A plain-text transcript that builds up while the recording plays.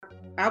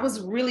I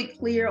was really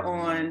clear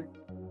on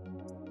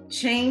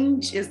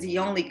change is the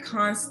only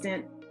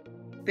constant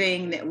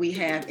thing that we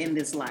have in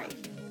this life.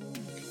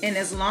 And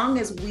as long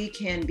as we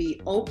can be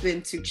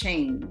open to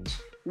change,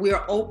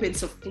 we're open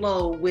to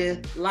flow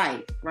with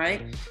life,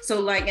 right? So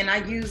like, and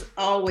I use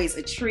always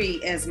a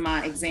tree as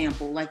my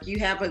example. Like you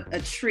have a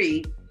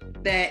tree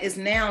that is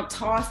now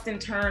tossed and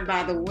turned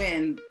by the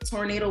wind.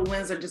 Tornado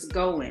winds are just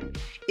going.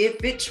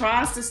 If it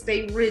tries to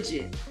stay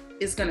rigid,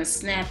 it's gonna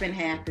snap in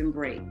half and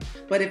break.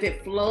 But if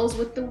it flows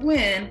with the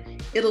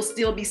wind, it'll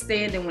still be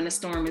standing when the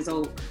storm is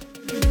over.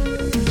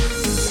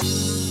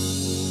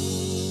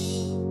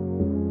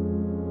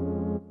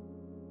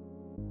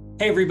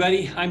 Hey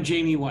everybody, I'm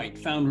Jamie White,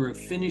 founder of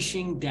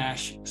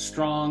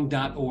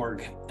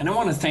finishing-strong.org. And I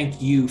want to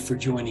thank you for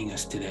joining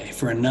us today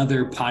for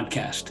another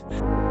podcast.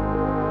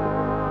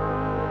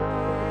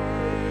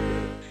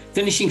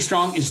 Finishing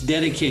Strong is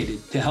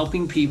dedicated to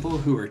helping people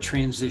who are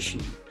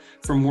transitioning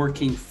from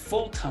working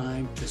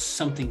full-time to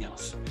something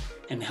else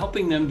and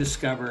helping them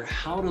discover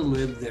how to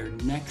live their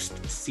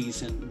next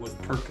season with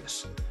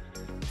purpose.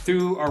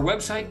 Through our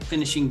website,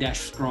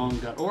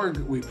 finishing-strong.org,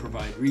 we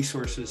provide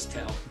resources to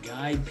help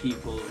guide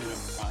people in a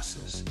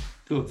process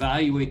to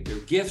evaluate their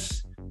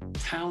gifts,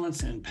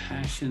 talents, and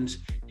passions,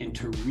 and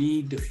to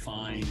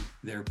redefine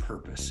their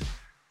purpose.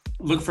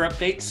 Look for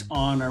updates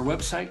on our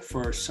website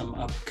for some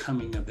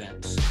upcoming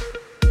events.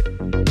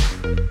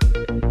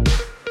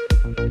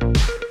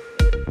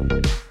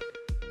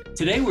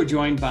 Today, we're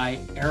joined by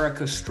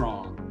Erica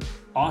Strong,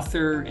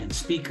 author and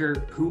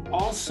speaker who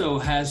also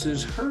has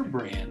as her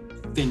brand,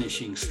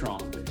 Finishing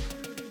Strong.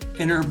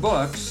 In her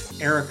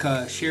books,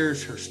 Erica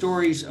shares her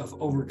stories of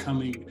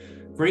overcoming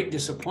great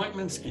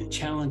disappointments and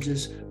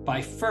challenges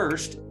by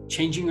first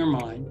changing her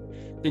mind,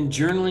 then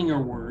journaling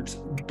her words,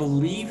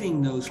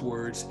 believing those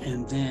words,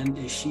 and then,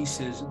 as she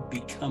says,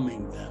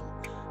 becoming them,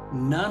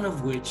 none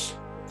of which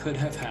could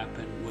have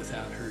happened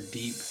without her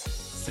deep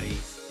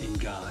faith in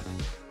God.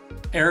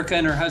 Erica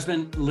and her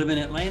husband live in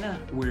Atlanta,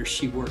 where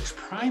she works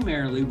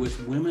primarily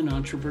with women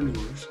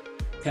entrepreneurs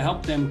to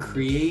help them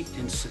create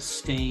and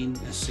sustain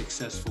a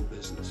successful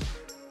business.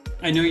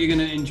 I know you're going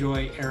to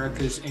enjoy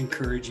Erica's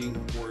encouraging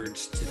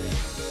words today.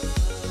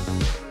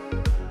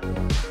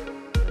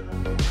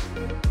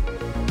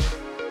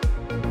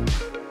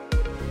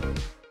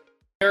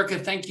 Erica,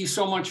 thank you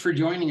so much for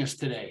joining us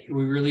today.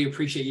 We really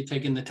appreciate you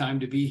taking the time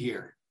to be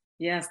here.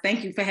 Yes,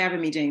 thank you for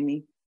having me,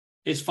 Jamie.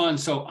 It's fun.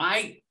 So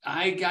I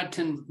got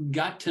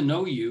to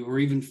know you, or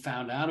even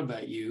found out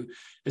about you,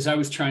 as I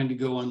was trying to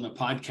go on the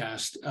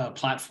podcast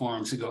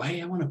platforms to go,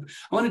 hey, I want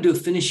to do a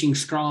Finishing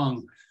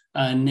Strong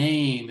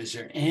name. Is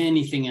there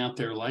anything out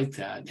there like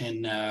that?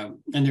 And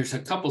there's a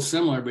couple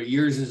similar, but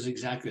yours is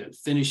exactly that,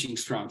 Finishing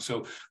Strong.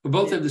 So we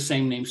both have the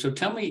same name. So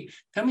tell me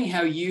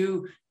how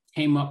you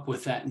came up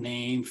with that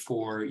name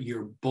for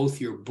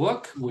both your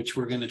book, which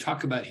we're going to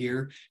talk about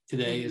here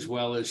today, as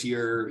well as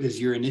your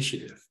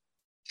initiative.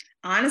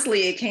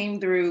 Honestly, it came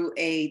through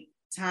a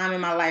time in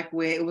my life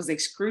where it was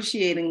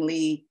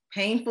excruciatingly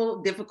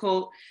painful,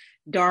 difficult,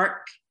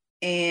 dark,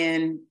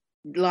 and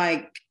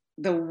like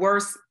the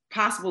worst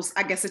possible,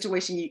 I guess,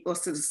 situation or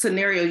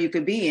scenario you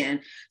could be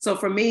in. So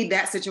for me,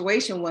 that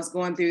situation was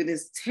going through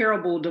this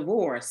terrible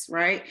divorce,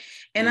 right?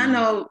 And I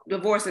know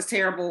divorce is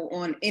terrible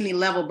on any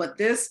level, but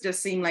this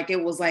just seemed like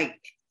it was like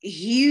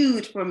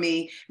huge for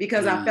me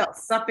because I felt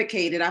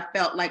suffocated. I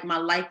felt like my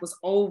life was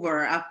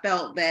over. I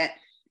felt that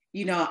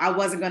I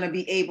wasn't going to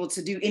be able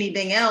to do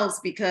anything else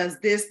because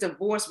this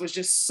divorce was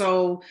just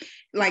so,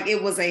 like,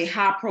 it was a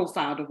high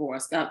profile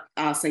divorce.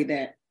 I'll say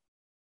that.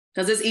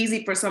 Because it's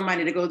easy for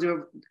somebody to go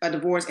through a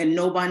divorce and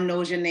nobody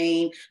knows your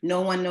name.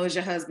 No one knows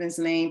your husband's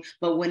name.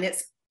 But when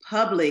it's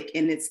public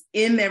and it's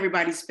in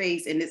everybody's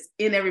face and it's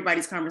in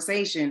everybody's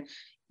conversation,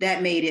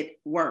 that made it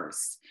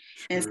worse.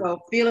 And so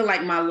feeling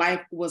like my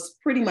life was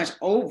pretty much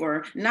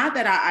over, not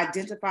that I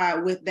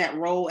identified with that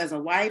role as a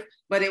wife,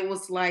 but it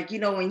was like,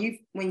 when you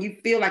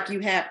feel like you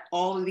have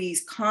all of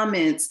these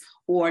comments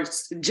or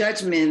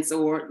judgments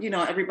or,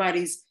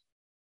 everybody's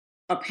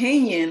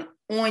opinion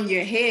on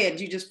your head,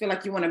 you just feel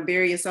like you want to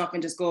bury yourself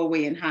and just go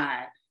away and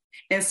hide.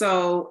 And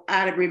so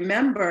I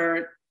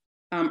remember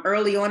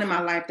early on in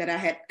my life that I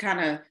had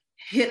kind of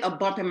hit a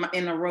bump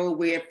in the road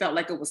where it felt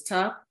like it was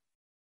tough.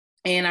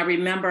 And I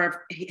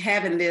remember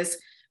having this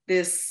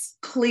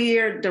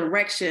clear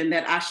direction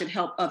that I should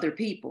help other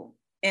people.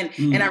 And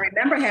I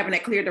remember having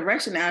that clear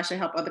direction that I should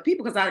help other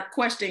people because I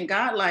questioned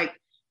God, like,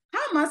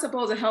 how am I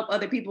supposed to help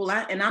other people?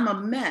 And I'm a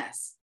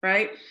mess,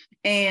 right?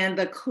 And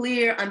the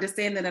clear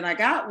understanding that I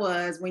got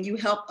was when you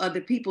help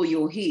other people,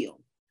 you'll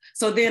heal.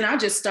 So then I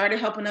just started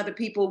helping other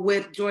people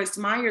with Joyce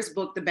Meyer's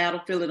book, The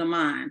Battlefield of the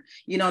Mind.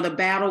 The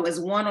battle is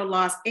won or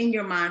lost in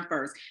your mind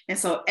first. And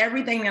so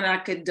everything that I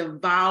could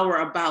devour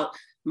about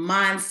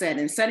mindset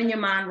and setting your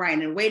mind right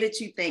and the way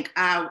that you think,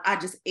 I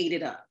just ate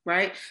it up,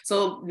 right?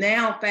 So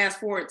now fast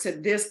forward to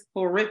this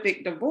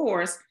horrific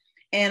divorce,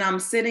 and I'm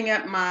sitting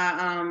at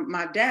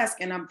my desk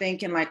and I'm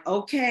thinking like,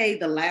 okay,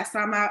 the last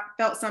time I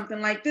felt something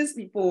like this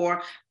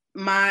before,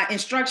 my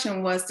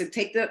instruction was to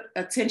take the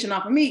attention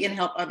off of me and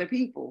help other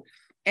people.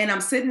 And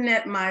I'm sitting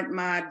at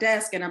my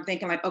desk and I'm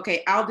thinking like,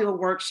 okay, I'll do a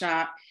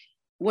workshop.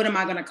 What am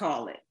I going to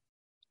call it?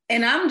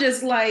 And I'm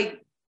just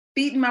like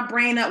beating my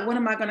brain up. What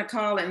am I going to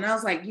call it? And I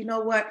was like, you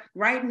know what?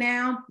 Right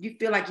now, you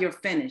feel like you're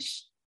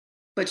finished,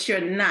 but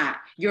you're not.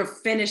 You're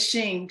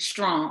finishing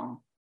strong.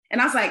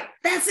 And I was like,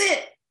 that's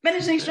it.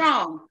 Finishing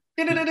strong.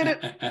 And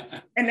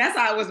that's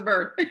how I was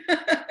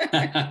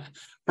birthed.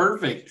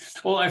 Perfect.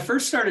 Well, I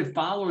first started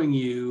following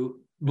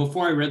you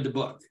before I read the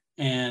book.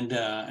 And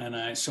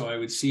I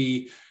would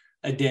see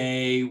a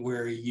day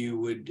where you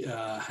would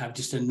have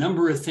just a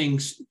number of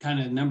things, kind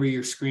of a number of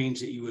your screens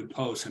that you would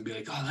post and be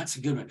like, oh, that's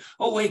a good one.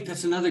 Oh, wait,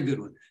 that's another good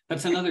one.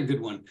 That's another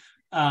good one.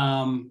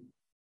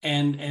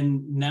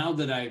 And now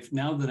that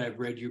I've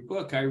read your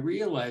book, I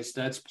realize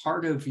that's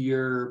part of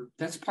your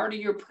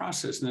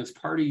process, and that's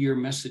part of your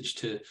message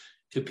to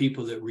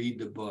people that read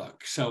the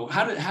book. So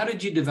how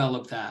did you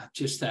develop that?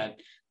 Just that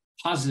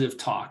positive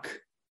talk?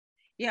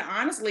 Yeah,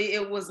 honestly,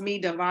 it was me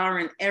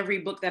devouring every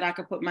book that I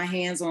could put my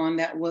hands on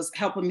that was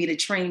helping me to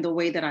train the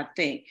way that I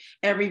think.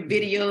 Every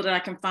video that I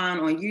can find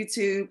on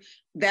YouTube,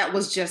 that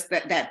was just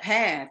that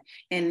path.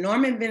 And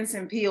Norman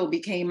Vincent Peale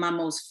became my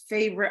most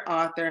favorite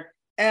author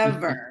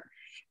ever.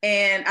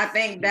 And I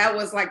think that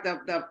was like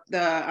the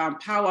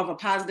Power of a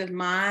Positive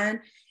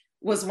Mind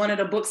was one of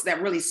the books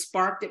that really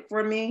sparked it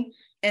for me.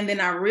 And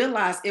then I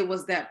realized it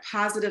was that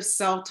positive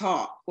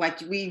self-talk. Like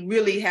we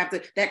really have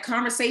to, that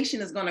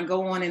conversation is going to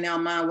go on in our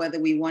mind, whether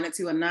we want it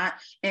to or not.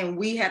 And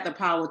we had the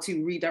power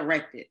to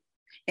redirect it.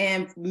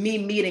 And me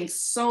meeting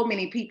so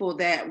many people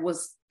that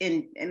was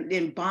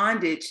in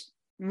bondage,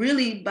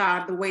 really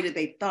by the way that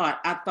they thought,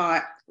 I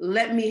thought,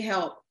 let me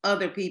help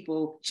other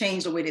people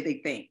change the way that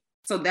they think.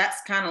 So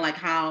that's kind of like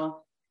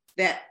how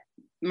that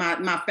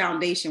my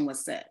foundation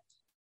was set.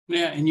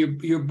 Yeah. And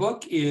your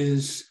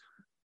book's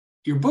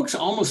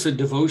almost a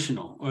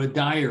devotional or a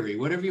diary,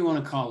 whatever you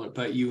want to call it,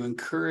 but you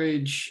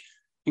encourage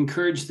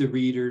the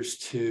readers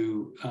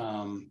to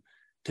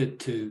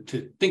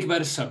think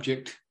about a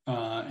subject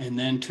and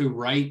then to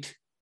write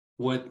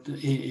what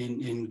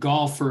in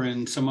golf or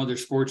in some other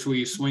sports where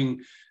you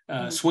swing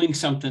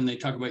something, they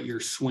talk about your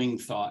swing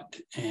thought.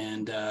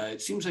 And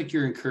it seems like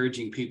you're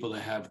encouraging people to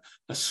have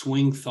a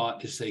swing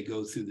thought as they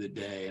go through the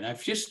day. And I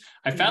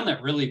found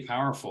that really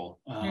powerful.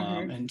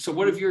 And so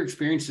what have your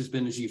experiences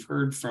been as you've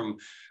heard from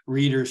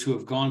readers who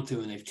have gone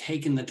through and they've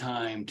taken the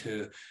time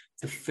to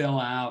fill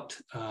out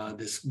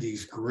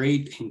these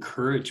great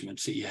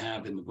encouragements that you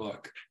have in the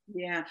book?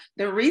 Yeah,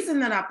 the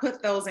reason that I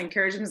put those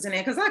encouragements in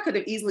there, because I could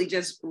have easily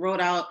just wrote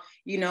out,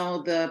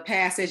 the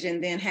passage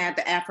and then had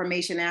the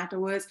affirmation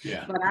afterwards.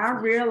 Yeah. But I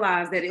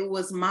realized that it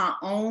was my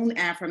own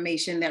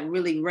affirmation that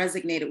really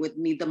resonated with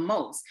me the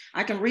most.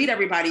 I can read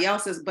everybody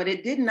else's, but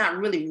it did not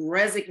really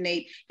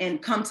resonate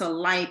and come to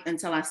life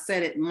until I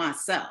said it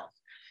myself.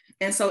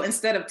 And so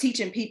instead of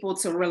teaching people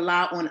to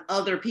rely on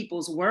other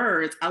people's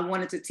words, I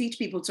wanted to teach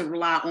people to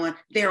rely on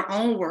their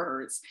own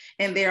words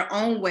and their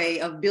own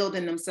way of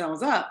building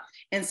themselves up.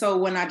 And so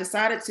when I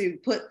decided to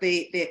put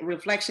the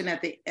reflection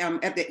at the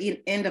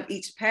end of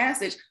each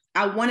passage,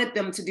 I wanted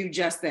them to do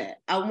just that.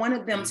 I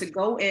wanted them to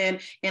go in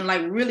and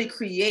like really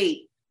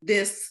create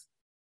this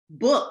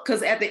book,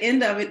 because at the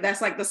end of it,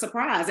 that's like the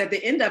surprise. At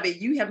the end of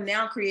it, you have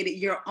now created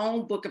your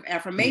own book of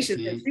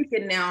affirmations that you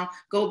can now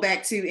go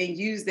back to and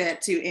use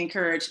that to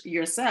encourage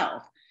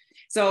yourself.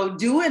 So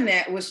doing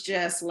that was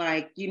just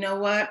like, you know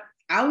what?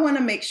 I want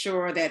to make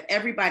sure that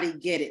everybody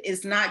get it.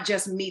 It's not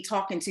just me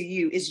talking to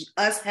you. It's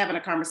us having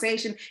a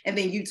conversation and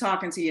then you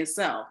talking to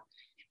yourself.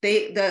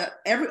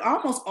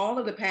 Almost all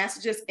of the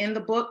passages in the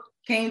book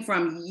came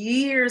from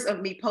years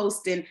of me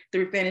posting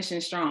through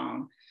Finishing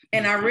Strong.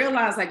 And I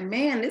realized like,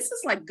 man, this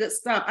is like good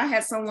stuff. I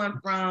had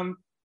someone from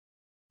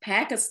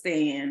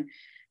Pakistan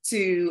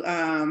to,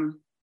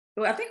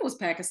 I think it was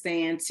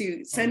Pakistan,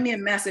 to send me a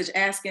message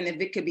asking if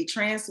it could be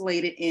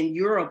translated in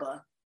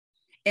Yoruba.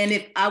 And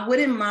if I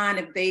wouldn't mind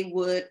if they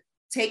would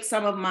take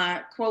some of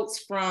my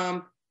quotes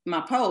from my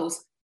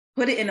post,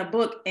 put it in a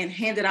book and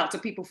hand it out to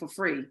people for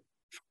free.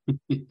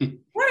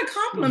 What a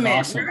compliment,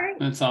 awesome. Right?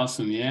 That's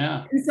awesome,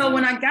 yeah. And so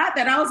when I got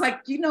that, I was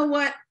like, you know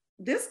what?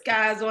 This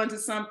guy's onto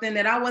something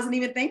that I wasn't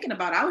even thinking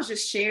about. I was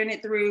just sharing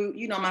it through,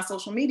 my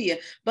social media.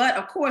 But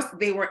of course,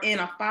 they were in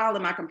a file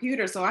in my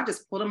computer. So I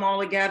just put them all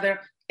together,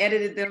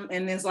 edited them,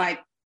 and it's like,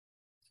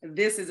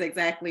 this is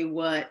exactly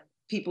what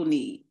people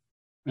need.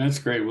 That's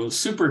great. Well,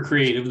 super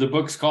creative. The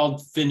book's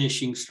called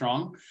Finishing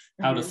Strong,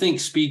 How to Think,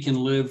 Speak, and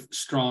Live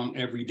Strong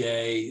Every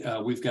Day.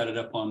 We've got it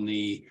up on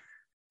the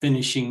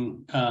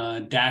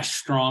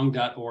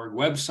finishing-strong.org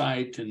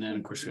website. And then,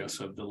 of course, we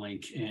also have the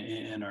link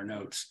in our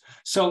notes.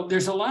 So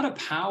there's a lot of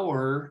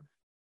power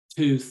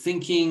to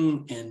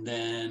thinking and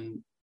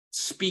then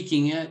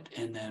speaking it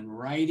and then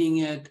writing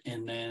it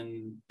and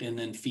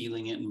then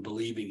feeling it and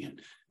believing it.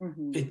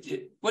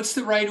 What's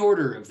the right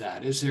order of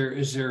that? Is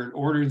there an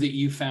order that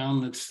you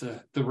found that's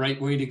the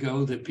right way to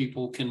go, that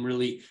people can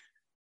really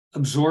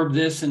absorb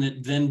this and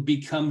it then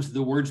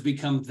the words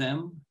become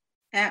them?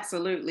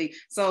 Absolutely.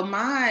 So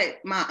my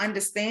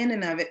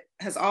understanding of it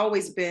has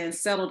always been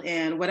settled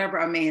in whatever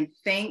a man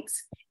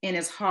thinks in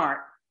his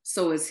heart,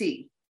 so is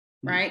he,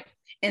 right?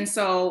 And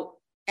so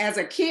as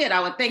a kid,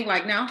 I would think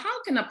like, now,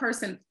 how can a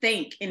person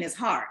think in his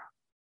heart?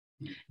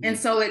 And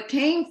so it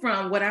came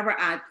from whatever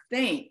I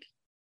think,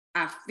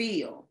 I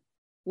feel.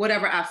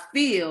 Whatever I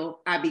feel,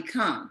 I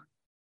become.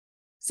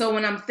 So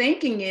when I'm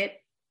thinking it,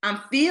 I'm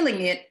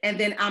feeling it, and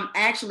then I'm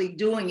actually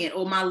doing it,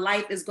 or my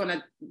life is going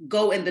to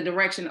go in the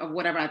direction of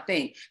whatever I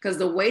think. Because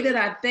the way that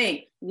I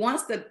think,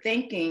 once the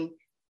thinking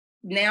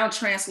now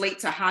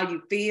translates to how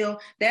you feel,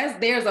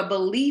 there's a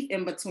belief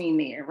in between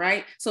there,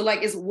 right? So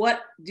like, it's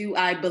what do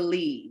I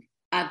believe?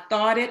 I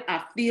thought it,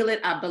 I feel it,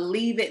 I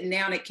believe it,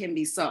 now it can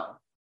be so.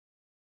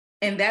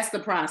 And that's the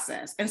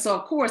process. And so,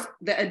 of course,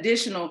 the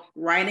additional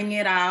writing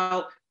it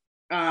out,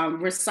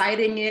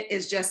 reciting it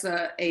is just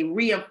a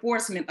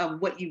reinforcement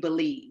of what you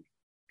believe.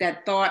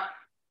 That thought,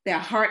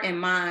 that heart and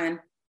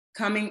mind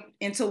coming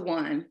into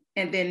one,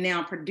 and then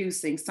now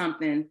producing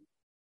something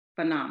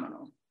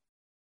phenomenal.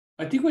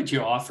 I think what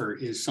you offer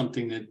is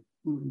something that,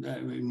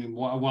 I mean,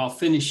 while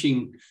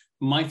finishing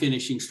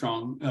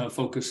strong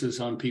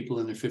focuses on people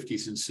in their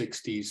 50s and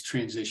 60s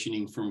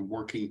transitioning from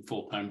working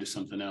full-time to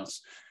something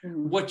else.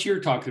 Mm-hmm. What you're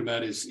talking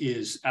about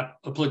is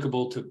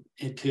applicable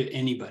to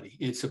anybody.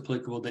 It's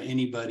applicable to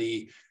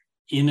anybody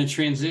in a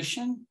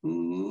transition,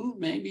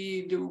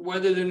 maybe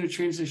whether they're in a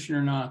transition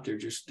or not.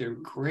 They're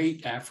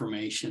great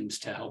affirmations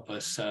to help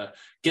us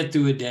get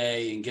through a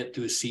day and get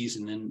through a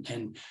season.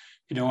 And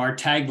you know, our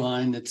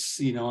tagline that's,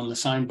 you know, on the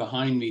sign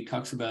behind me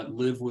talks about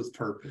live with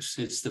purpose.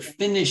 It's the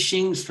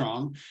finishing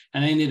strong.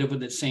 And I ended up with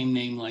that same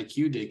name like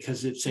you did,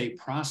 because it's a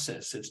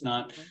process. It's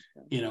not,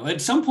 you know, at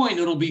some point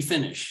it'll be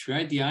finished,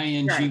 right? The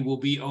ing will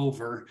be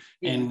over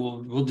and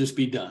we'll just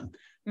be done.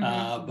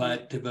 Mm-hmm.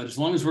 But as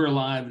long as we're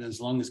alive and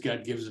as long as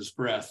God gives us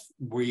breath,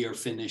 we are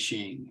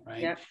finishing,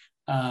 right? Yep.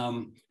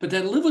 But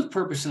that live with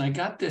purpose, and I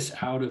got this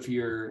out of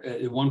your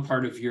one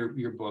part of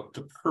your book,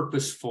 the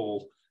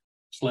purposeful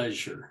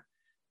pleasure.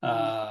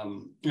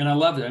 And I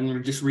love it. I'm going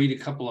to just read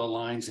a couple of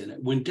lines in it.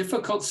 When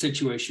difficult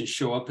situations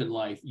show up in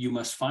life, you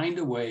must find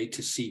a way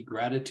to see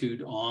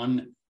gratitude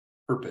on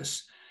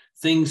purpose.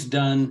 Things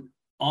done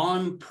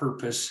on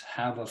purpose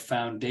have a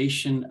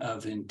foundation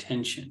of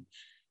intention.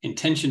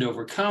 Intention to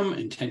overcome,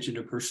 intention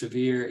to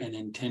persevere, and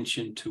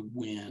intention to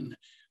win.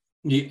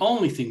 The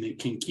only thing that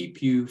can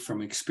keep you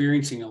from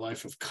experiencing a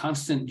life of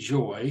constant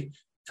joy,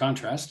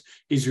 contrast,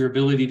 is your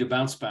ability to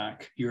bounce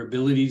back, your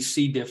ability to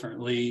see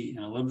differently,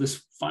 and I love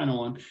this final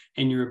one,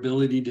 and your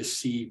ability to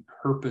see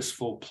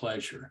purposeful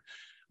pleasure.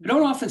 We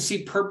don't often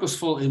see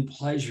purposeful and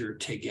pleasure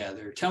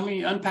together. Tell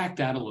me, unpack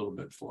that a little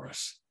bit for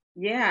us.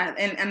 Yeah,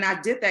 and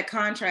I did that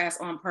contrast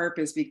on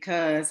purpose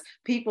because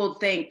people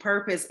think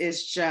purpose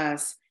is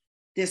just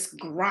this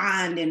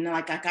grind and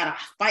like I gotta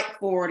fight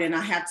for it and I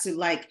have to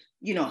like,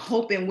 you know,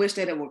 hope and wish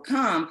that it will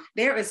come.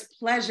 There is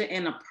pleasure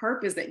in a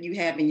purpose that you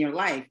have in your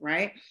life,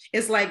 right?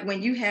 It's like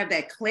when you have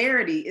that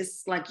clarity,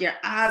 it's like your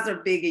eyes are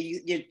bigger,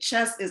 your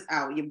chest is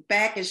out, your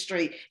back is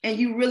straight, and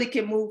you really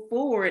can move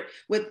forward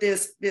with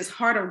this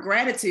heart of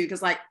gratitude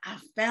because like, I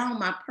found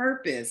my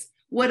purpose,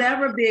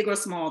 whatever big or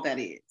small that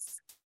is.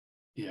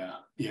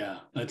 Yeah,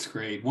 that's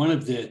great. One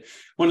of the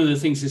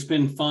things that's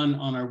been fun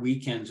on our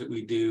weekends that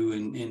we do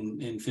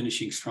in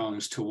Finishing Strong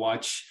is to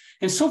watch.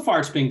 And so far,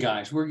 it's been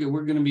guys. We're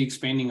going to be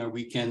expanding our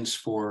weekends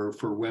for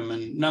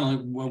women, not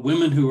only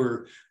women who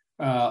are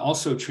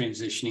also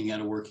transitioning out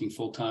of working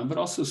full time, but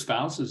also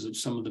spouses of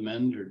some of the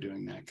men that are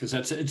doing that because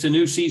it's a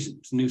new season.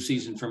 It's a new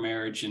season for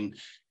marriage,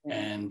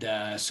 and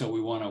so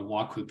we want to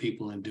walk with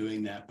people in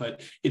doing that.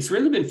 But it's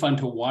really been fun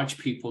to watch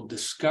people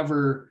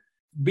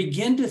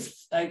begin to,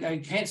 I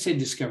can't say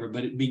discover,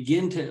 but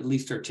begin to at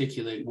least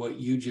articulate what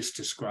you just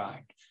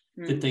described,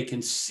 that they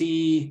can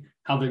see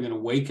how they're going to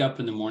wake up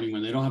in the morning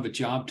when they don't have a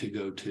job to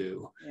go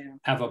to,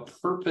 have a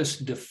purpose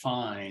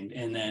defined,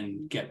 and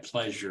then get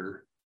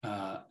pleasure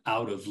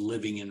out of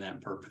living in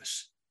that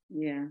purpose.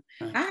 Yeah.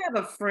 Right. I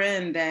have a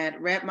friend that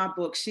read my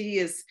book.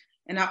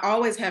 And I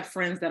always have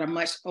friends that are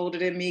much older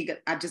than me.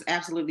 I just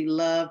absolutely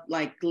love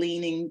like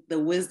gleaning the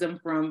wisdom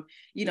from,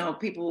 you know,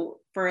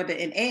 people further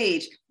in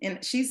age.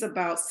 And she's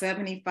about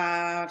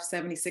 75,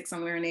 76,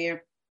 somewhere in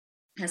there,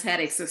 has had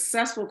a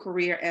successful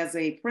career as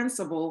a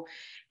principal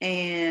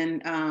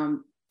and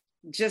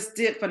just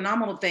did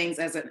phenomenal things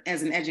as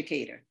an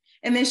educator.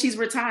 And then she's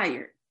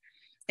retired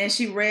and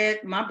she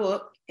read my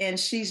book and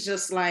she's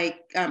just like,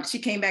 she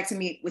came back to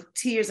me with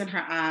tears in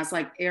her eyes,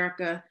 like,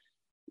 Erica,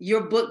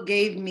 your book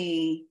gave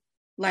me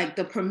like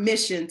the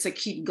permission to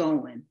keep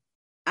going.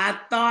 I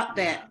thought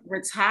that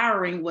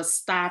retiring was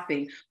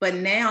stopping, but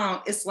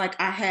now it's like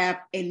I have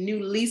a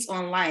new lease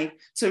on life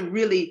to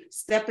really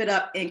step it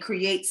up and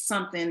create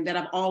something that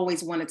I've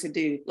always wanted to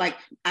do. Like,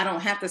 I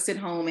don't have to sit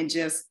home and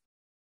just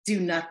do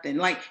nothing.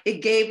 Like,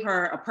 it gave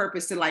her a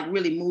purpose to like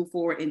really move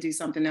forward and do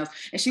something else.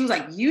 And she was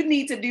like, you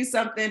need to do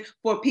something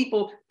for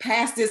people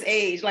past this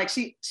age. Like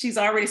she's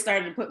already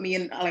started to put me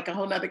in like a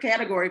whole nother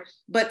category.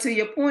 But to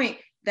your point,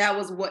 that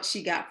was what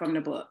she got from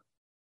the book.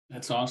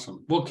 That's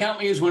awesome. Well, count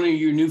me as one of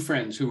your new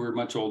friends who are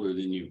much older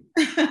than you.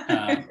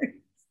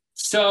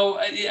 So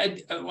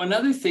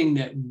another thing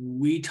that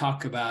we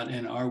talk about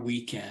in our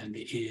weekend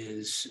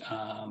is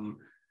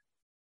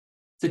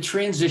the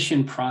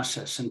transition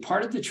process. And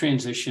part of the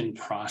transition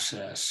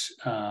process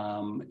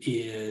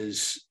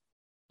is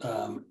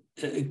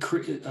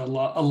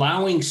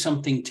allowing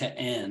something to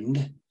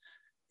end,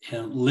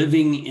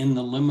 living in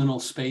the liminal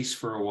space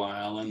for a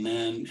while, and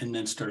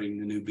then starting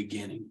the new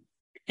beginning.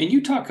 And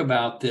you talk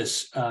about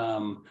this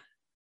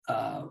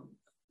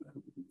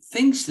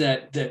things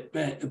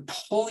that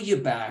pull you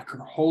back or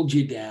hold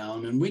you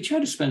down. And we try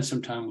to spend some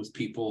time with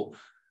people,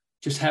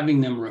 just having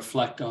them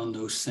reflect on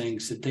those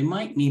things that they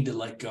might need to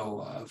let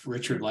go of.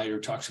 Richard Leiter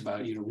talks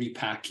about,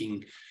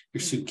 repacking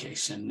your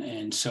suitcase.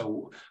 And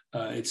so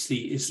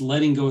it's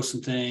letting go of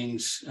some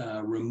things,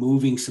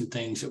 removing some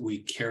things that we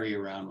carry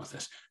around with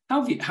us.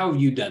 How have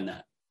you done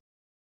that?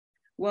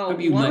 Well, how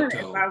have you let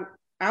go?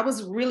 I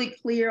was really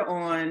clear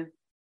on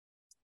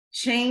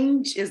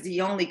change is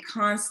the only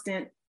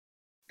constant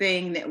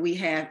thing that we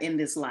have in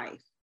this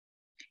life.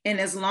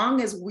 And as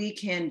long as we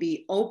can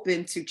be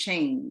open to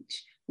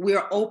change,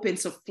 we're open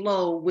to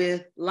flow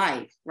with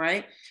life,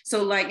 right?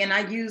 So and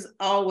I use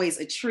always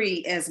a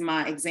tree as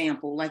my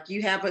example. Like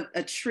you have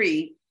a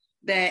tree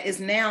that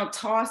is now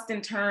tossed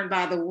and turned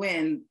by the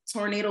wind.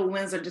 Tornado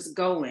winds are just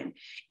going.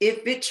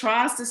 If it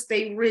tries to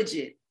stay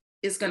rigid,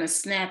 it's going to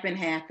snap in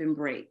half and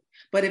break.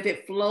 But if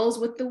it flows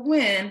with the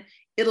wind,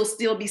 it'll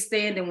still be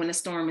standing when the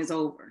storm is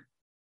over,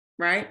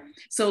 right?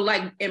 So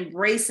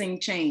embracing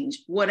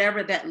change,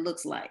 whatever that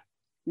looks like,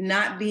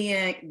 not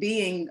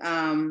being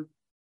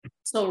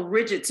so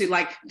rigid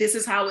to this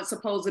is how it's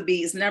supposed to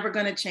be. It's never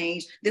going to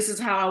change. This is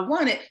how I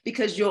want it,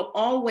 because you'll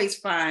always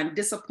find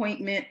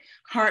disappointment,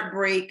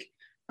 heartbreak,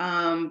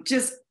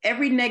 just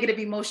every negative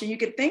emotion you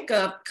could think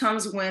of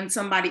comes when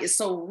somebody is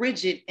so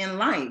rigid in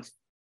life,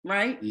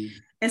 right? Mm.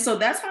 And so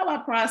that's how I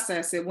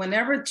process it.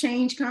 Whenever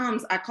change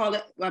comes, I call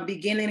it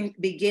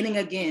beginning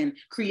again,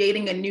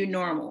 creating a new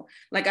normal.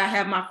 Like I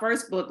have my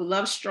first book,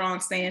 Love Strong,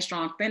 Stand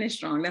Strong, Finish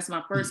Strong. That's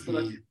my first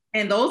book.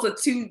 And those are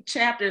 2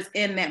 chapters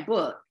in that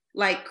book.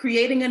 Like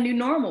creating a new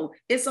normal.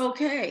 It's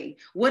okay.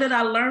 What did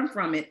I learn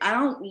from it? I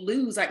don't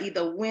lose. I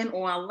either win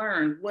or I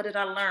learn. What did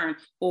I learn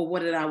or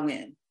what did I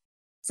win?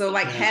 So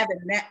having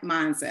that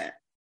mindset.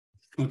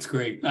 That's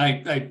great.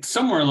 I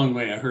somewhere along the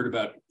way, I heard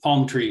about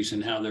palm trees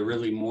and how they're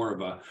really more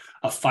of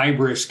a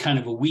fibrous kind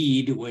of a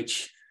weed,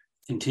 which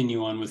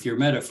continue on with your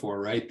metaphor,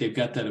 right? They've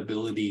got that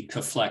ability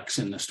to flex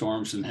in the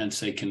storms, and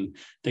hence they can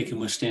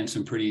withstand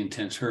some pretty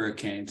intense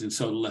hurricanes. And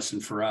so the lesson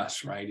for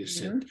us, right,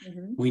 is that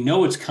we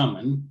know it's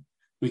coming.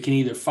 We can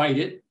either fight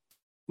it,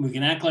 we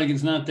can act like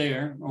it's not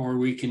there, or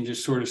we can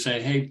just sort of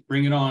say, hey,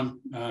 bring it on.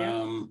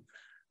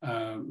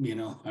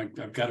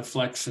 I've got to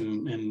flex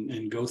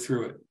and go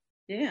through it.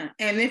 Yeah.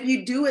 And if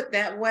you do it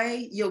that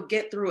way, you'll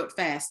get through it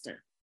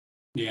faster.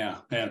 Yeah.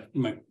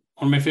 One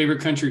of my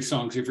favorite country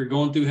songs, if you're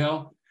going through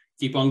hell,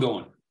 keep on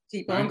going.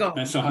 Keep on going.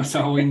 That's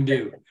all we can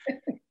do.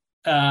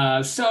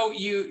 So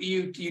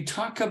you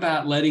talk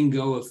about letting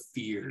go of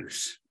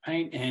fears,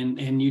 right?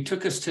 And you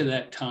took us to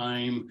that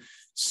time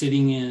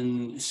sitting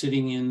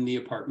in the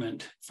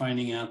apartment,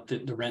 finding out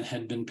that the rent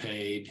had been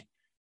paid,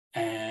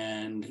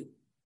 and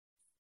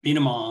being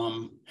a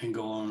mom and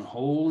going,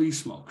 holy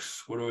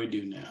smokes, what do I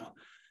do now?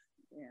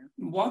 Yeah.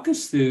 Walk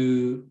us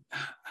through.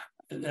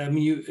 I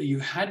mean, you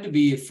had to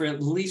be,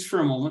 at least for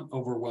a moment,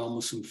 overwhelmed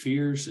with some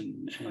fears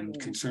and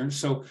concerns.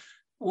 So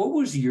what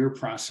was your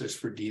process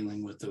for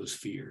dealing with those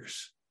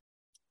fears?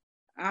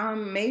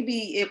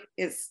 Maybe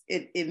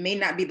it may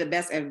not be the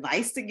best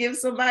advice to give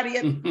somebody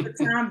at the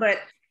time, but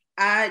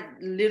I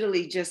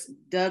literally just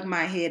dug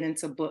my head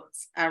into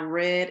books. I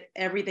read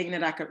everything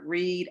that I could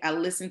read. I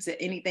listened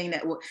to anything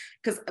that would,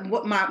 because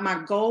what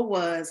my goal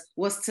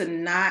was to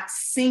not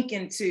sink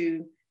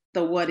into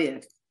the what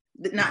if,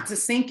 not to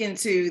sink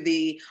into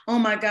the, oh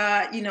my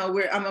God,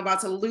 I'm about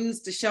to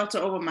lose the shelter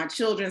over my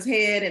children's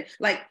head.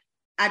 And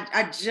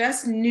I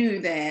just knew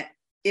that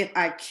if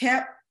I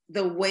kept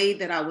the way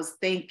that I was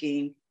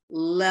thinking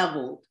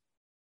leveled,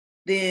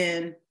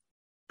 then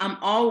I'm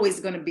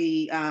always going to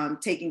be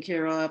taken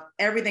care of.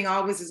 Everything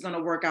always is going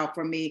to work out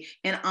for me.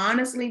 And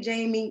honestly,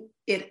 Jamie,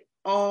 it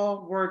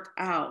all worked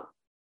out.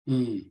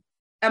 Mm.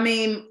 I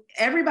mean,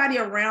 everybody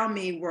around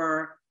me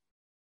were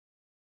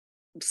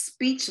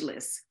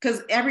speechless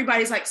because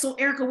everybody's like, so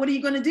Erica, what are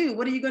you going to do?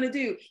 What are you going to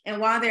do?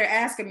 And while they're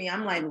asking me,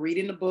 I'm like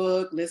reading the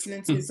book,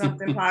 listening to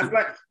something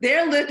positive.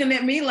 They're looking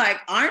at me like,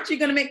 aren't you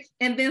going to make?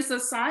 And then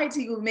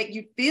society will make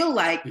you feel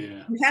like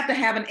you have to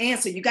have an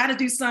answer. You got to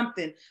do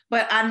something.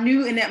 But I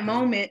knew in that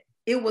moment,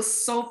 it was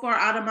so far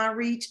out of my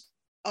reach.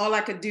 All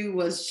I could do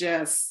was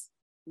just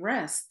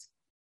rest.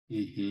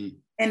 Mm-hmm.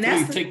 And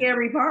that's the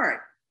scary part.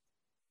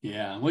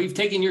 Yeah, well, you've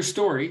taken your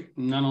story.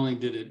 Not only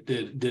did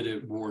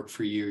it work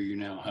for you, you're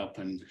now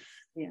helping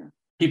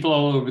people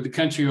all over the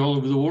country, all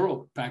over the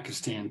world,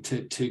 Pakistan,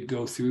 to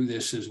go through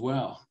this as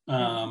well.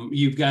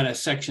 You've got a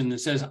section that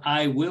says,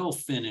 I will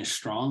finish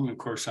strong. Of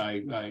course,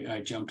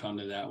 I jumped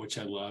onto that, which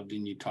I loved.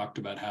 And you talked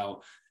about how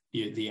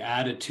the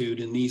attitude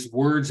and these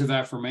words of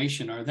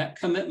affirmation are that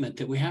commitment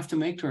that we have to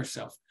make to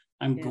ourselves.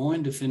 I'm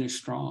going to finish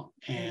strong.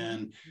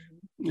 And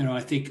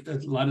I think a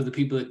lot of the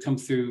people that come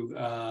through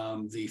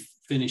the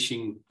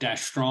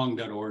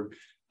finishing-strong.org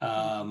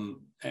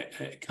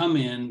come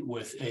in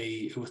with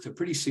a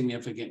pretty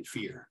significant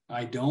fear.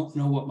 I don't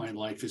know what my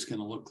life is going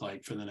to look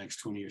like for the next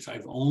 20 years.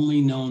 I've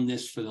only known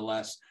this for the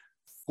last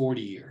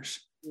 40 years.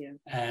 Yeah.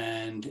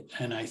 And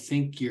I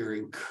think your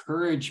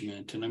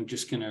encouragement, and I'm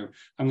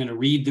going to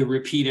read the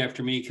repeat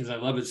after me because I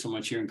love it so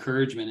much. Your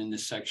encouragement in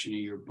this section of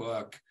your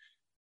book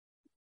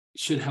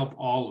should help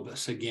all of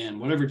us, again,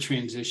 whatever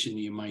transition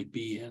you might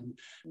be in.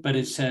 But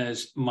it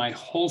says, my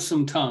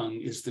wholesome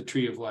tongue is the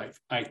tree of life.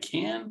 I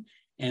can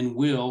and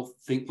will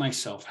think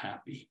myself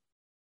happy,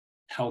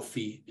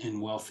 healthy,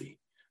 and wealthy.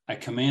 I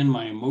command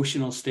my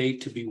emotional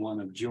state to be one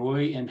of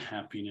joy and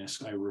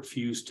happiness. I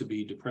refuse to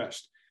be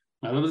depressed.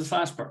 I love this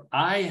last part.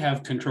 I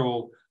have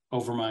control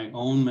over my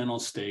own mental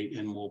state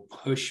and will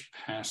push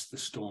past the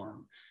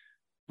storm.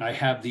 I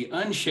have the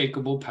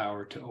unshakable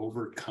power to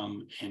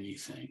overcome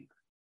anything.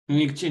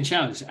 And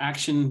challenge,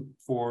 action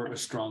for a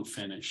strong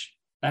finish.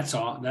 That's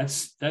all.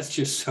 That's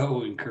just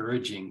so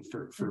encouraging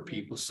for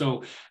people.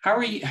 So how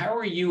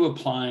are you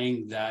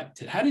applying that?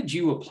 How did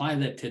you apply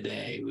that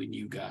today when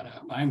you got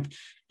up?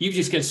 You've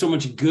just got so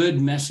much good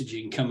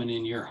messaging coming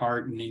in your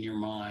heart and in your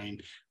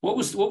mind. What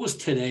was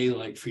today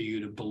like for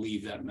you to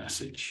believe that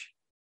message?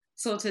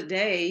 So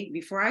today,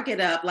 before I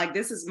get up, like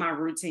this is my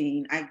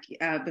routine.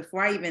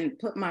 Before I even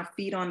put my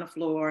feet on the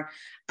floor,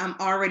 I'm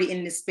already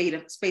in this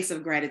space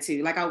of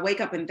gratitude. Like I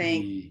wake up and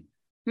think,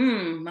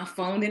 my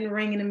phone didn't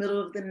ring in the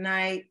middle of the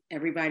night.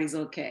 Everybody's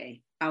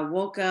okay. I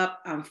woke up,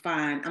 I'm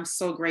fine. I'm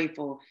so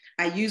grateful.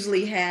 I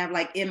usually have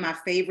like in my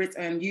favorites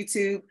on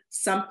YouTube,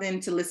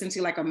 something to listen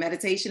to, like a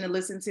meditation to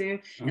listen to.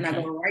 Okay. And I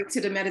go right to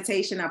the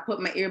meditation. I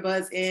put my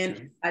earbuds in,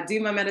 okay. I do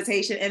my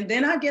meditation, and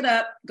then I get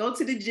up, go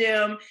to the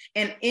gym.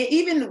 And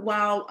even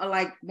while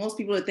like most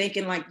people are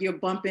thinking like you're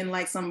bumping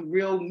like some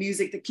real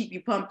music to keep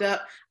you pumped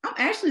up, I'm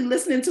actually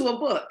listening to a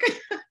book.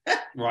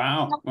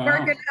 Wow. I'm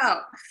working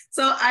out.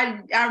 So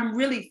I'm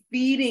really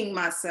feeding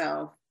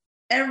myself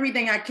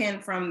everything I can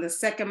from the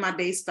second my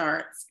day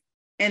starts.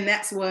 And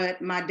that's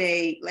what my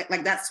day,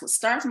 like that's what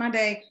starts my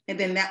day. And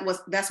then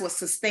that's what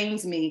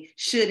sustains me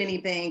should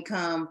anything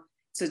come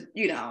to,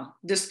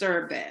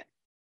 disturb that.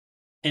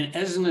 And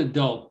as an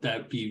adult,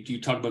 that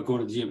you talk about going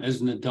to the gym, as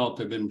an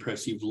adult, I've been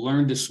impressed. You've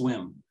learned to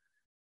swim.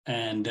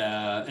 And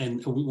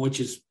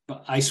which is,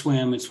 I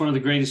swim. It's one of the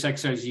greatest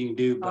exercises you can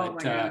do,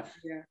 but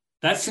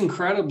that's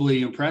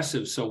incredibly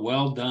impressive. So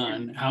well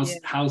done.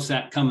 How's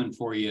that coming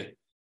for you?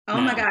 Oh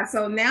my God.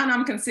 So now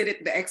I'm considered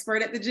the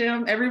expert at the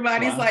gym.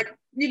 Everybody's like,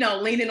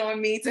 leaning on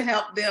me to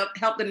help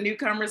the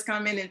newcomers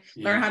come in and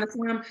learn how to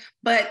swim.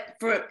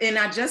 And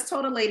I just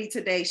told a lady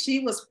today, she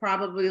was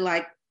probably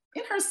like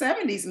in her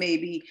 70s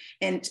maybe,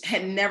 and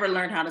had never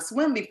learned how to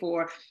swim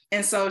before.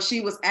 And so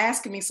she was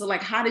asking me, so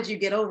like, how did you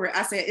get over it?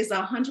 I said, it's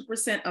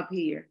 100% up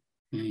here.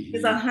 Mm-hmm.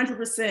 It's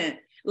 100%.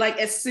 Like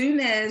as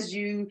soon as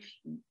you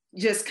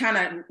just kind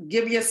of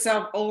give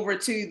yourself over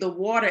to the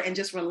water and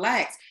just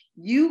relax,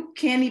 you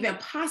can't even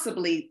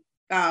possibly,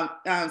 I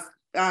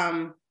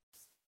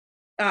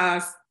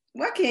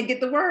can't get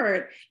the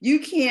word.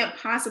 You can't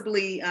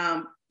possibly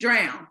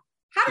drown.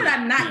 How did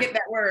I not get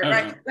that word?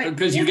 Right?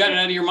 Because you got it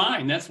out of your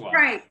mind. That's why.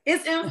 Right.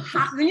 It's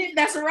impossible.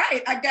 That's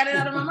right. I got it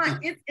out of my mind.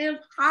 It's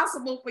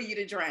impossible for you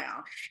to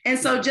drown. And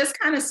so just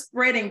kind of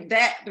spreading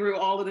that through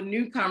all of the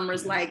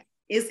newcomers, like,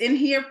 it's in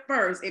here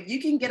first. If you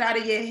can get out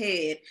of your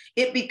head,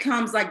 it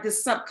becomes like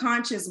this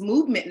subconscious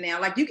movement now.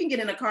 Like you can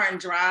get in a car and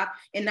drive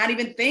and not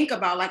even think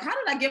about like, how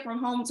did I get from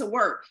home to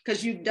work?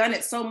 Because you've done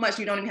it so much,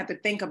 you don't even have to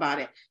think about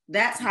it.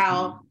 That's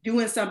how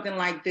doing something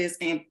like this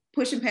and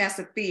pushing past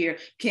the fear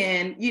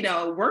can,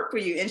 work for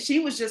you. And she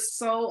was just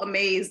so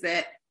amazed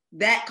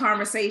that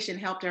conversation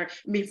helped her.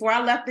 Before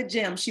I left the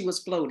gym, she was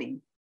floating.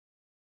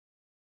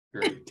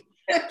 Great.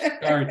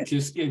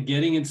 Just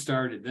getting it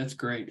started. That's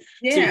great.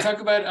 Yeah. So you talk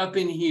about up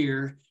in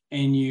here,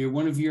 and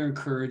one of your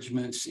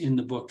encouragements in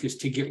the book is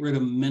to get rid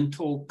of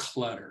mental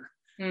clutter.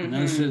 Mm-hmm. And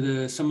those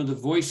are some of the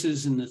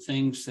voices and the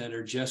things that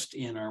are just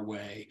in our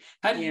way.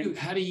 How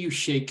do you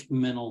shake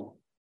mental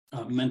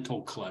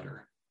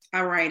clutter?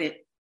 I write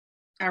it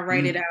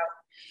out.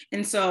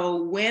 And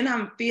so when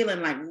I'm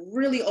feeling like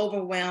really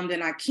overwhelmed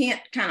and I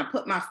can't kind of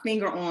put my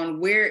finger on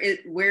where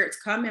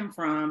it's coming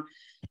from,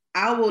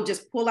 I will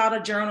just pull out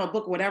a journal,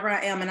 book, whatever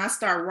I am, and I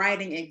start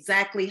writing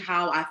exactly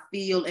how I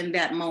feel in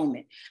that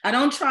moment. I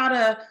don't try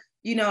to,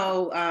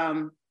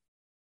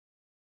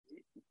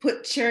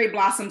 put cherry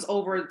blossoms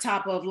over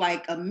top of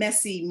like a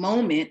messy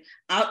moment.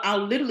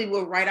 I'll literally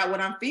will write out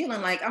what I'm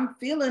feeling like. I'm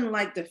feeling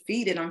like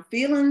defeated. I'm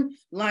feeling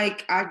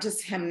like I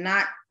just have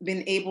not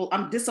been able,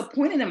 I'm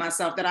disappointed in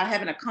myself that I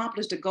haven't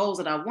accomplished the goals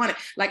that I wanted.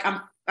 Like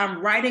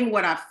I'm writing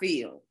what I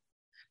feel.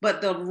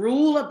 But the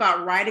rule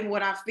about writing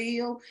what I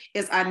feel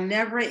is I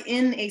never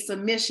end a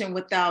submission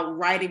without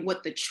writing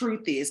what the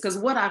truth is. Because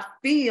what I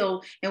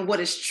feel and what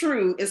is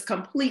true is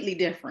completely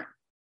different,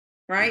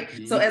 right?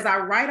 Mm-hmm. So as I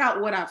write out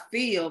what I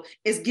feel,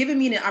 it's giving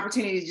me an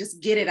opportunity to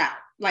just get it out.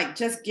 Like,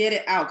 just get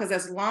it out. Because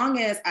as long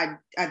as I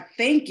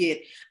think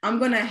it, I'm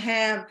going to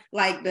have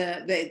like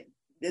the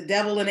the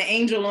devil and the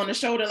angel on the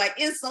shoulder, like,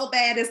 it's so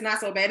bad, it's not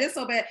so bad, it's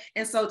so bad.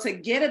 And so to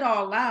get it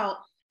all out,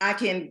 I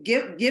can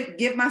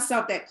give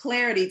myself that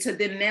clarity to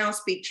then now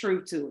speak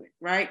truth to it,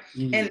 right?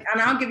 Mm-hmm. And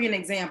I'll give you an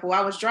example.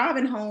 I was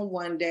driving home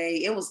one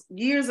day, it was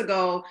years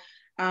ago,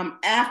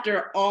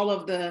 after all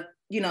of the,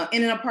 in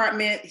an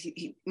apartment,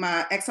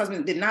 my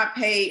ex-husband did not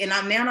pay, and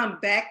I'm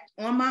back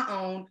on my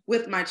own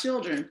with my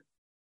children.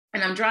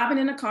 And I'm driving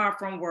in a car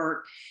from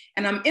work,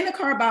 and I'm in a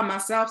car by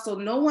myself, so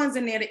no one's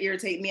in there to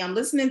irritate me. I'm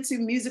listening to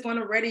music on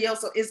the radio,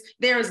 so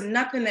there is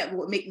nothing that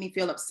would make me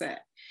feel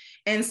upset.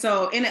 And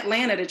so in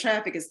Atlanta, the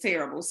traffic is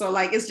terrible. So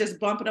like, it's just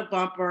bumper to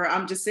bumper.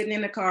 I'm just sitting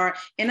in the car,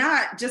 and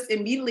I just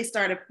immediately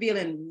started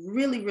feeling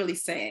really, really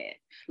sad.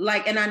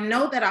 Like, and I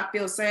know that I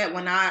feel sad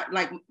when I,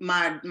 like,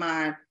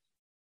 my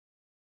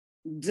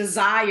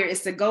desire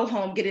is to go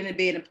home, get into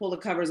bed, and pull the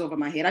covers over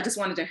my head. I just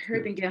wanted to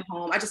hurry and get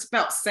home. I just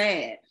felt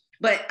sad.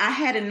 But I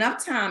had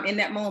enough time in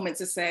that moment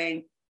to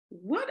say,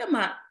 what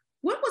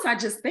was I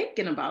just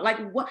thinking about? Like,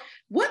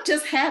 what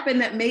just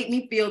happened that made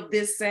me feel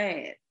this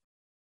sad?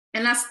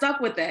 And I stuck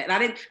with that.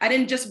 I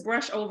didn't just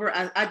brush over.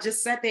 I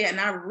just sat there and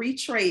I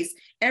retraced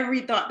every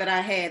thought that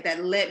I had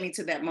that led me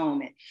to that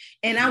moment.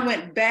 And I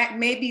went back,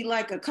 maybe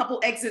like a couple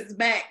exits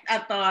back. I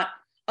thought,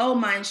 oh,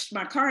 my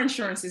car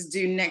insurance is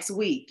due next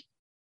week,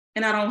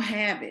 and I don't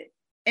have it.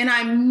 And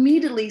I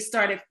immediately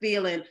started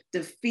feeling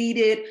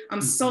defeated. I'm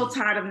so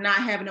tired of not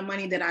having the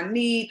money that I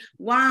need.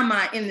 Why am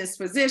I in this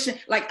position?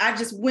 Like, I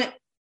just went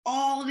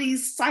all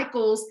these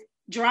cycles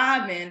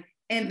driving,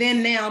 and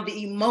then now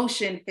the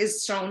emotion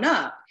has shown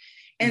up.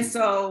 And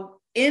so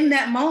in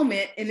that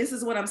moment, and this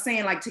is what I'm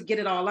saying, like, to get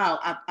it all out,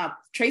 I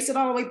traced it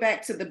all the way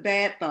back to the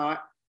bad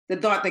thought, the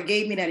thought that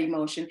gave me that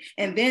emotion.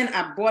 And then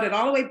I brought it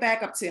all the way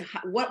back up to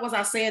what was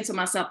I saying to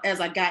myself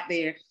as I got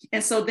there.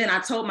 And so then I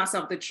told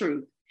myself the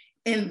truth.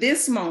 In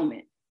this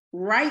moment,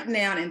 right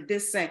now, in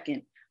this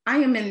second, I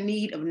am in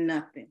need of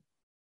nothing.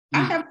 I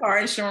have car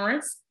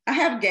insurance, I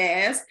have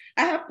gas,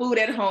 I have food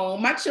at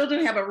home, my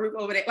children have a roof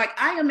over there. Like,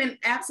 I am in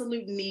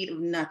absolute need of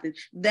nothing.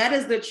 That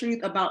is the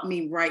truth about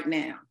me right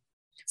now.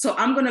 So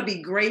I'm going to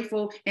be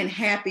grateful and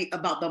happy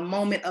about the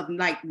moment of,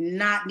 like,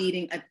 not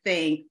needing a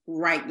thing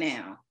right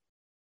now.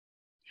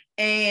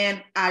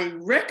 And I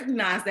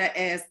recognize that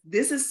as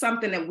this is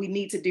something that we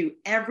need to do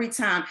every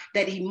time.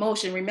 That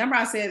emotion, remember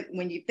I said,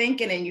 when you're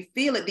thinking and you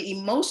feel it, the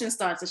emotion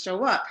starts to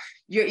show up.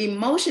 Your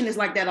emotion is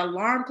like that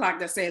alarm clock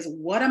that says,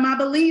 what am I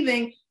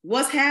believing?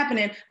 What's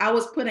happening? I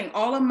was putting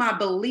all of my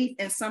belief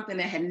in something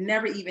that had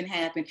never even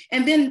happened.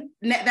 And then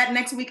that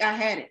next week I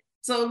had it.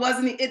 So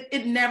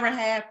it never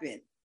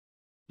happened.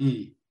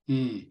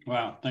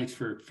 Wow. Thanks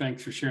for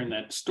sharing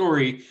that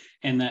story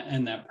and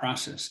that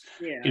process.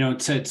 Yeah.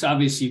 It's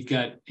obvious you've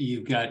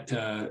got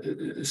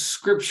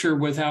scripture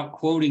without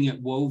quoting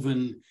it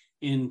woven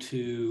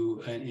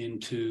into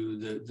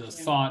the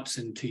thoughts,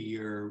 into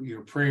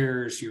your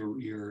prayers,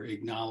 your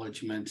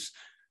acknowledgments.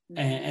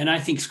 And I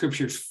think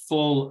scripture is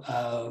full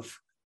of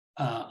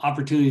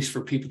opportunities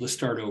for people to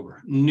start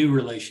over, new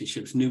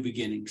relationships, new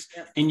beginnings.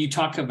 Yep. And you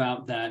talk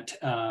about that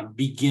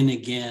begin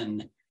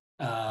again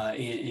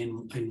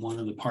in one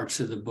of the parts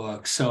of the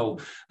book. So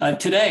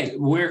today,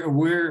 where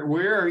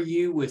are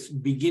you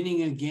with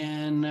beginning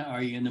again?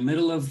 Are you in the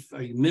middle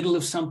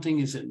of something?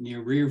 Is it in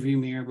your rear view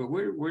mirror? But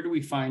where do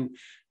we find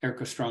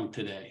Erica Strong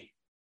today?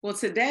 Well,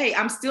 today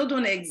I'm still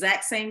doing the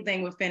exact same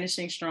thing with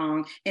Finishing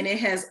Strong, and it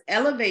has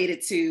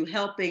elevated to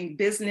helping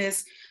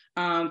business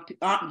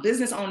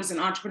owners and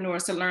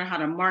entrepreneurs to learn how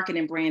to market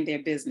and brand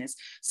their business.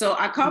 So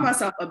I call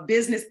myself a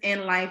business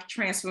and life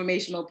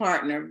transformational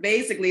partner.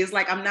 Basically, it's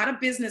like I'm not a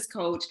business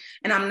coach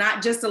and I'm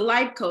not just a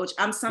life coach.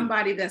 I'm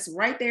somebody that's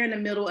right there in the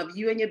middle of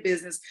you and your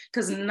business,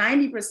 because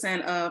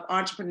 90% of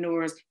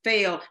entrepreneurs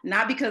fail,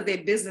 not because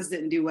their business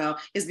didn't do well,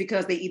 it's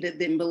because they either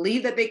didn't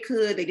believe that they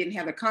could, they didn't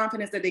have the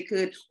confidence that they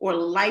could, or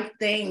life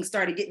things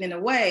started getting in the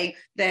way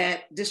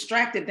that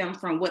distracted them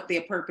from what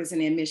their purpose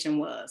and their mission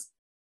was.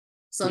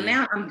 So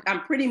now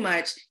I'm pretty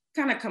much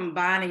kind of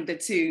combining the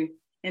two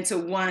into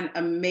one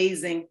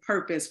amazing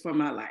purpose for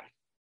my life.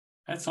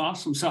 That's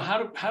awesome. So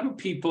how do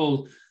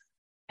people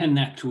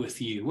connect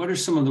with you? What are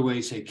some of the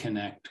ways they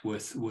connect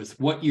with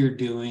what you're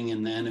doing?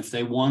 And then if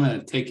they want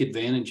to take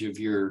advantage of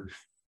your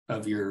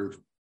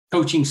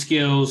coaching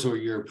skills or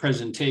your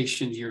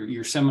presentations,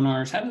 your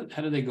seminars, how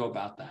do they go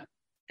about that?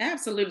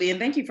 Absolutely. And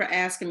thank you for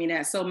asking me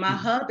that. So my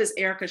hub is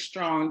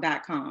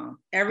ericastrong.com.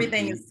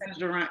 Everything is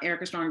centered around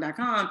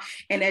ericastrong.com.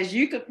 And as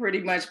you could pretty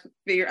much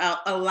figure out,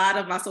 a lot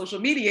of my social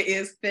media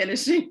is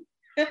Finishing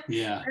Strong.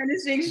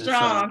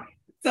 Right.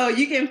 So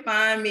you can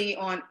find me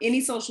on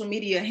any social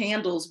media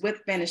handles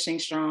with Finishing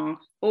Strong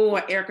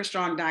or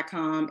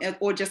ericastrong.com,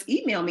 or just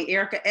email me,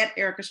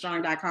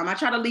 erica@ericastrong.com. I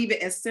try to leave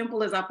it as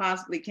simple as I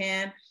possibly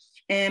can.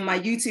 And my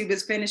YouTube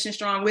is Finishing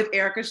Strong with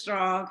Erica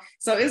Strong.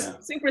 So it's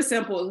super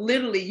simple.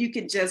 Literally, you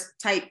can just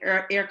type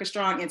Erica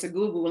Strong into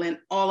Google and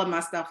all of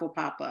my stuff will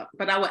pop up.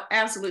 But I would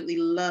absolutely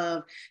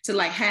love to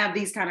like have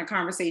these kind of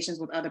conversations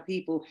with other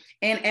people.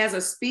 And as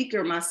a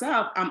speaker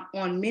myself, I'm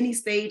on many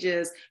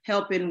stages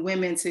helping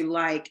women to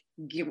like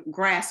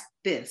grasp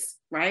this,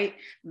 right?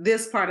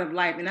 This part of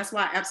life. And that's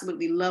why I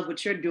absolutely love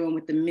what you're doing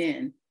with the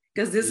men.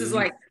 Because this is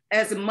like,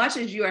 as much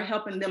as you are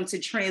helping them to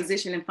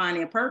transition and find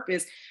their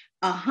purpose,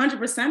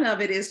 100% of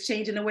it is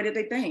changing the way that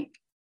they think.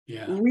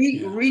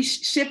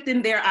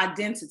 Shifting their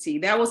identity.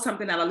 That was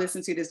something that I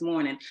listened to this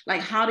morning.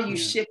 Like, how do you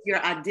shift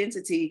your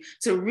identity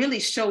to really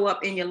show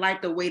up in your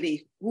life the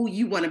way who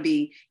you want to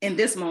be in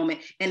this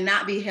moment and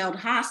not be held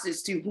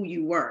hostage to who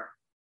you were?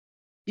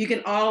 You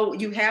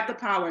have the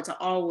power to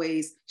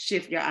always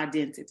shift your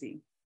identity.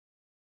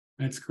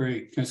 That's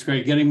great. That's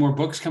great. Getting more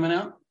books coming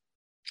out?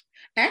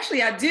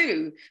 Actually, I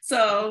do.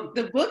 So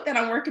the book that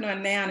I'm working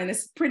on now, and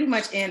it's pretty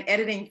much in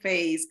editing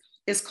phase,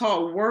 is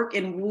called Work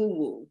and Woo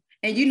Woo.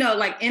 And you know,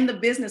 like in the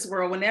business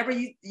world, whenever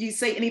you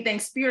say anything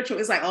spiritual,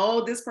 it's like,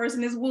 oh, this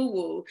person is woo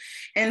woo.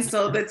 And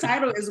so the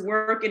title is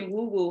Work and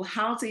Woo Woo: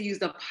 How to Use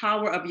the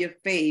Power of Your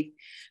Faith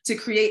to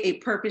Create a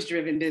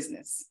Purpose-Driven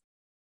Business.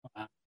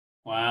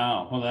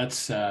 Wow. Well, that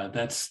is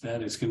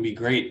going to be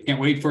great. Can't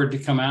wait for it to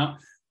come out.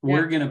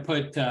 We're going to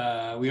put,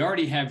 we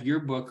already have your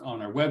book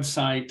on our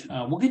website.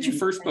 We'll get your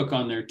first book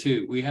on there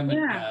too. We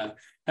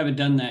haven't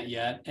done that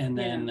yet. And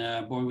then,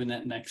 boy, when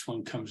that next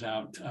one comes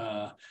out,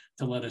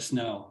 to let us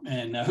know.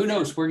 And who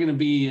knows, we're going to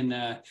be in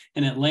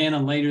Atlanta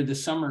later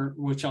this summer,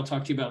 which I'll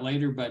talk to you about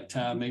later, but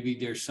maybe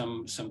there's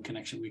some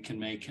connection we can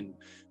make and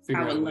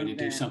figure out a way to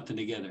do something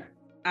together.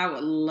 I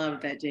would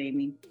love that,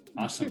 Jamie.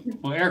 Awesome.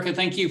 Well, Erica,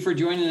 thank you for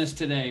joining us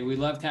today. We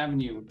loved having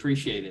you.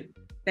 Appreciate it.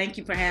 Thank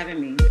you for having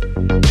me.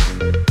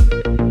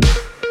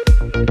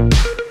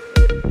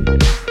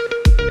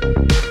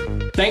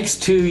 Thanks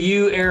to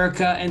you,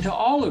 Erica, and to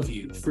all of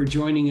you for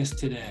joining us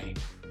today.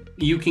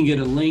 You can get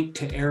a link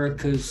to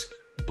Erica's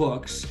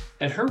books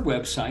at her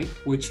website,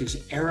 which is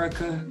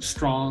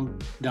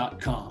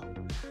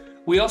ericastrong.com.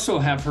 We also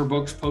have her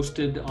books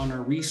posted on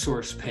our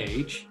resource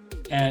page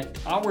at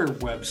our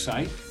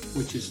website,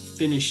 which is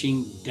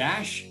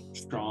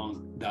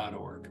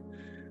finishing-strong.org.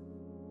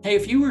 Hey,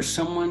 if you or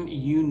someone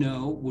you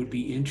know would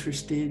be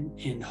interested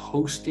in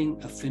hosting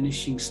a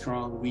Finishing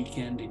Strong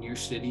weekend in your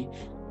city,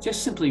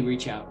 just simply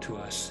reach out to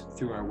us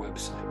through our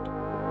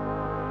website.